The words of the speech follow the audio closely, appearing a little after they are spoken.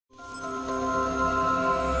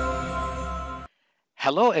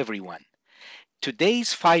Hello everyone.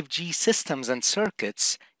 Today's 5G systems and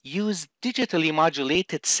circuits use digitally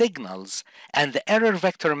modulated signals, and the error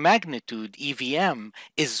vector magnitude EVM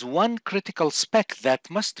is one critical spec that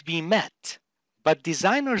must be met. But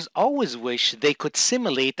designers always wish they could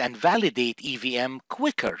simulate and validate EVM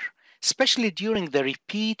quicker, especially during the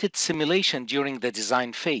repeated simulation during the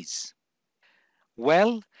design phase.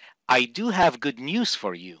 Well, I do have good news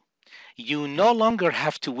for you. You no longer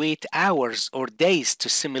have to wait hours or days to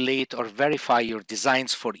simulate or verify your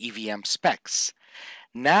designs for EVM specs.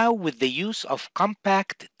 Now, with the use of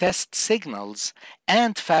compact test signals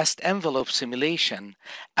and fast envelope simulation,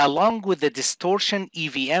 along with the distortion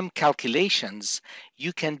EVM calculations,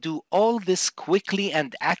 you can do all this quickly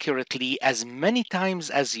and accurately as many times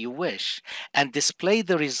as you wish and display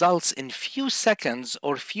the results in few seconds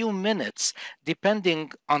or few minutes,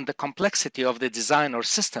 depending on the complexity of the design or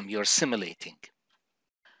system you're simulating.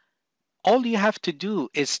 All you have to do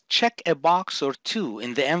is check a box or two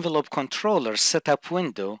in the envelope controller setup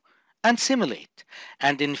window and simulate,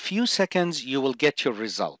 and in few seconds you will get your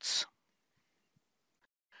results.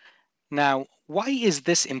 Now, why is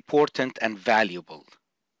this important and valuable?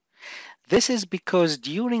 This is because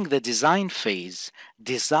during the design phase,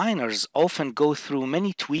 designers often go through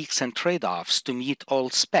many tweaks and trade-offs to meet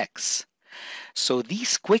all specs. So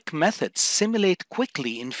these quick methods simulate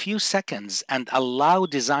quickly in few seconds and allow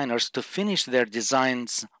designers to finish their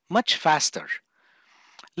designs much faster.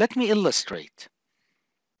 Let me illustrate.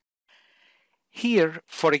 Here,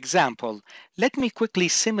 for example, let me quickly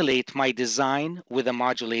simulate my design with a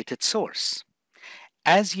modulated source.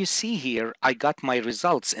 As you see here, I got my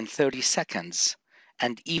results in 30 seconds,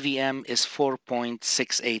 and EVM is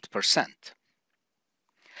 4.68%.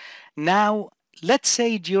 Now, let's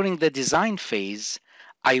say during the design phase,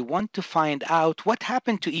 I want to find out what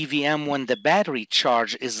happened to EVM when the battery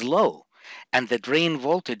charge is low and the drain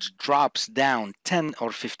voltage drops down 10 or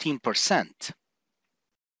 15%.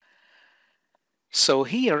 So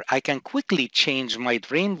here I can quickly change my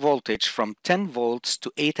drain voltage from 10 volts to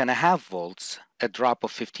 8.5 volts, a drop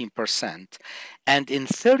of 15%, and in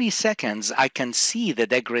 30 seconds I can see the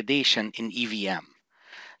degradation in EVM.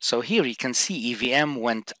 So here you can see EVM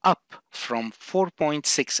went up from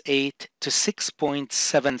 4.68 to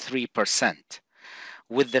 6.73%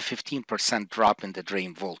 with the 15% drop in the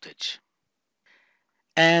drain voltage.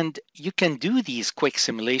 And you can do these quick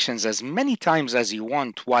simulations as many times as you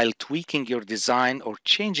want while tweaking your design or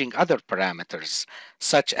changing other parameters,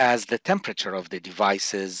 such as the temperature of the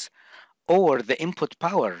devices or the input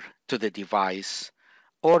power to the device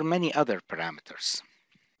or many other parameters.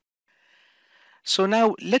 So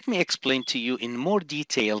now let me explain to you in more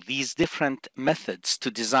detail these different methods to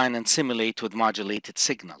design and simulate with modulated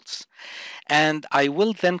signals. And I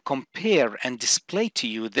will then compare and display to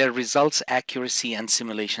you their results accuracy and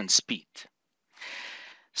simulation speed.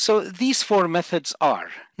 So these four methods are: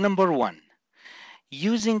 number one,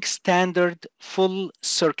 using standard full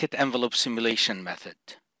circuit envelope simulation method.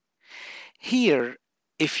 Here,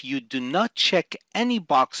 if you do not check any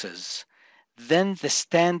boxes, then the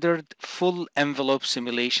standard full envelope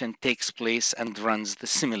simulation takes place and runs the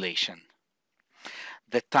simulation.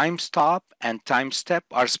 The time stop and time step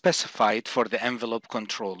are specified for the envelope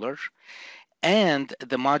controller, and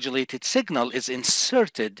the modulated signal is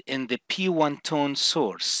inserted in the P1 tone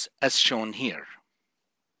source as shown here.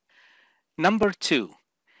 Number two,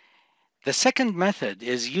 the second method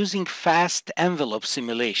is using fast envelope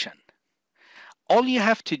simulation. All you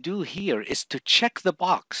have to do here is to check the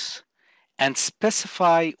box and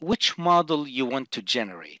specify which model you want to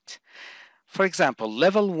generate. For example,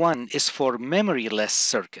 level 1 is for memory-less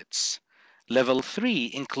circuits. Level 3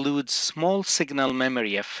 includes small signal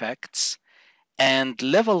memory effects, and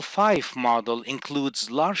level 5 model includes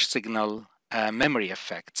large signal memory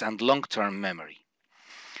effects and long-term memory.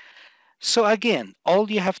 So again, all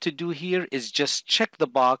you have to do here is just check the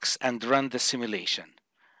box and run the simulation.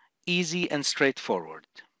 Easy and straightforward.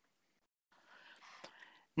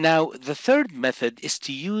 Now, the third method is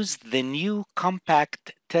to use the new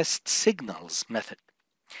compact test signals method.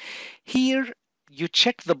 Here, you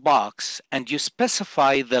check the box and you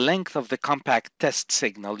specify the length of the compact test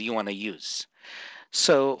signal you want to use.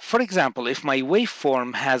 So, for example, if my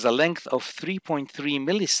waveform has a length of 3.3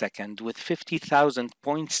 millisecond with 50,000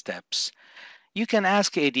 point steps, you can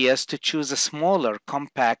ask ADS to choose a smaller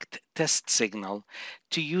compact test signal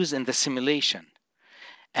to use in the simulation.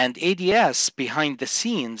 And ADS behind the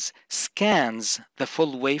scenes scans the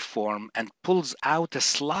full waveform and pulls out a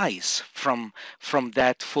slice from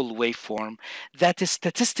that full waveform that is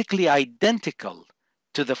statistically identical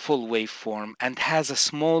to the full waveform and has a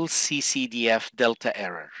small CCDF delta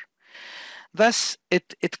error. Thus,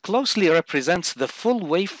 it closely represents the full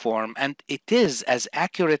waveform and it is as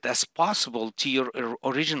accurate as possible to your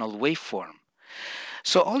original waveform.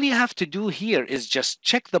 So all you have to do here is just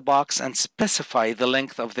check the box and specify the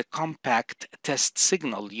length of the compact test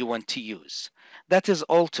signal you want to use. That is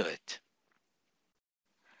all to it.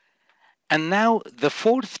 And now the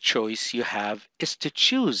fourth choice you have is to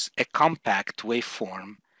choose a compact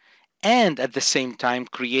waveform and at the same time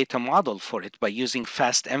create a model for it by using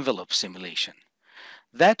fast envelope simulation.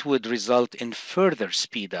 That would result in further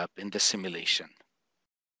speed up in the simulation.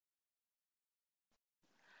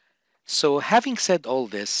 So having said all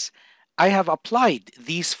this, I have applied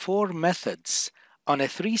these four methods on a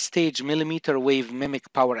 3-stage millimeter wave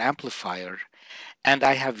mimic power amplifier, and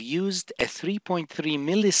I have used a 3.3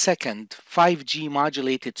 millisecond 5G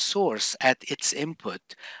modulated source at its input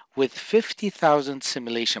with 50,000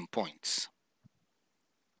 simulation points.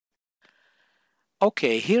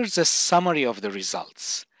 Okay, here's a summary of the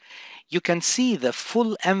results. You can see the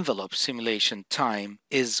full envelope simulation time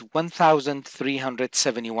is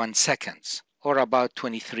 1,371 seconds, or about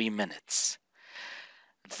 23 minutes.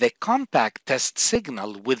 The compact test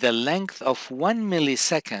signal with a length of 1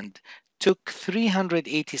 millisecond took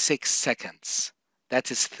 386 seconds.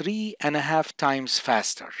 That is 3.5 times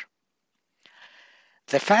faster.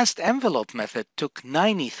 The fast envelope method took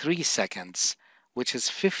 93 seconds, which is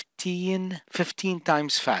 15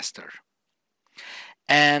 times faster.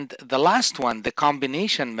 And the last one, the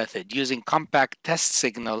combination method using compact test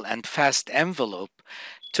signal and fast envelope,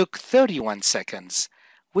 took 31 seconds,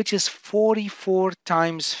 which is 44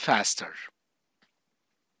 times faster.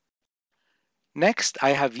 Next,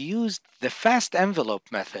 I have used the fast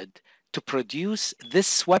envelope method to produce this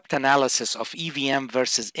swept analysis of EVM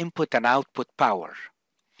versus input and output power.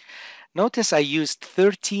 Notice I used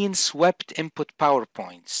 13 swept input power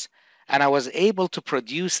points, and I was able to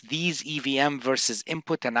produce these EVM versus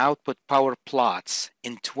input and output power plots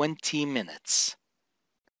in 20 minutes.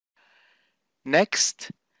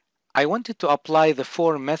 Next, I wanted to apply the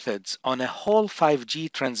four methods on a whole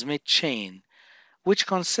 5G transmit chain, which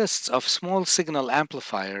consists of small signal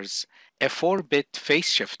amplifiers, a 4-bit phase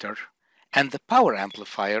shifter, and the power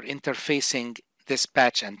amplifier interfacing this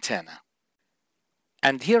patch antenna.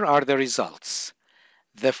 And here are the results.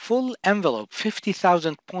 The full envelope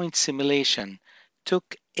 50,000 point simulation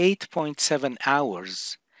took 8.7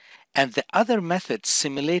 hours, and the other methods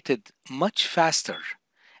simulated much faster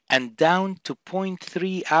and down to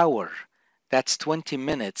 0.3 hour, that's 20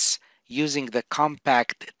 minutes, using the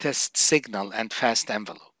compact test signal and fast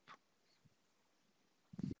envelope.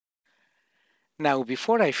 Now,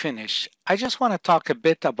 before I finish, I just want to talk a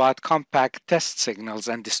bit about compact test signals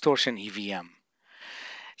and distortion EVM.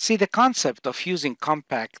 See, the concept of using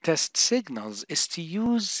compact test signals is to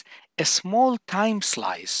use a small time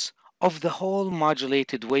slice of the whole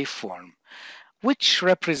modulated waveform, which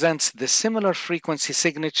represents the similar frequency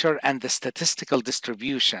signature and the statistical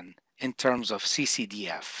distribution in terms of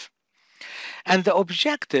CCDF. And the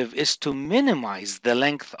objective is to minimize the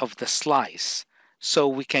length of the slice so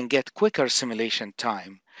we can get quicker simulation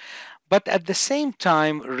time, but at the same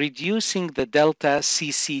time reducing the delta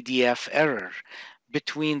CCDF error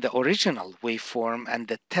between the original waveform and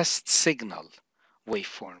the test signal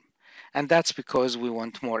waveform. And that's because we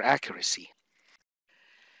want more accuracy.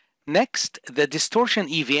 Next, the distortion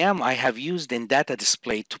EVM I have used in data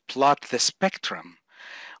display to plot the spectrum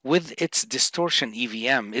with its distortion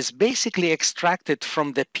EVM is basically extracted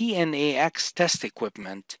from the PNAX test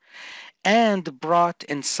equipment and brought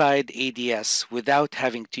inside ADS without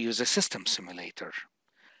having to use a system simulator.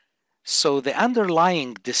 So the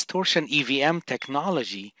underlying distortion EVM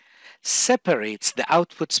technology separates the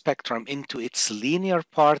output spectrum into its linear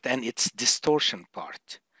part and its distortion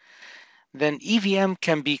part. Then EVM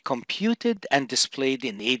can be computed and displayed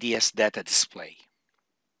in ADS data display.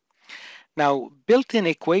 Now, built-in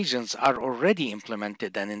equations are already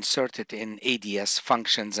implemented and inserted in ADS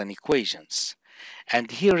functions and equations. And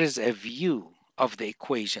here is a view of the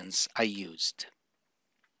equations I used.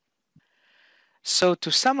 So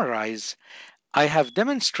to summarize, I have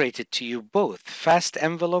demonstrated to you both fast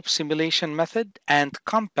envelope simulation method and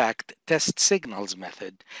compact test signals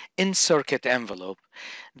method in circuit envelope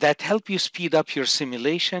that help you speed up your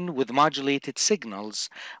simulation with modulated signals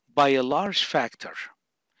by a large factor.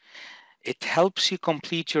 It helps you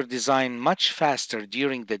complete your design much faster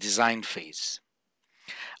during the design phase.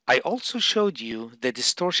 I also showed you the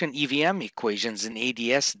distortion EVM equations in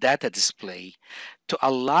ADS data display to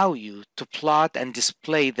allow you to plot and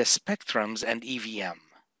display the spectrums and EVM.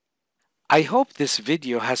 I hope this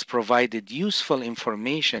video has provided useful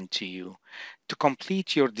information to you to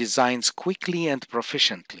complete your designs quickly and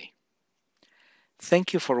proficiently.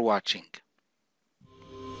 Thank you for watching.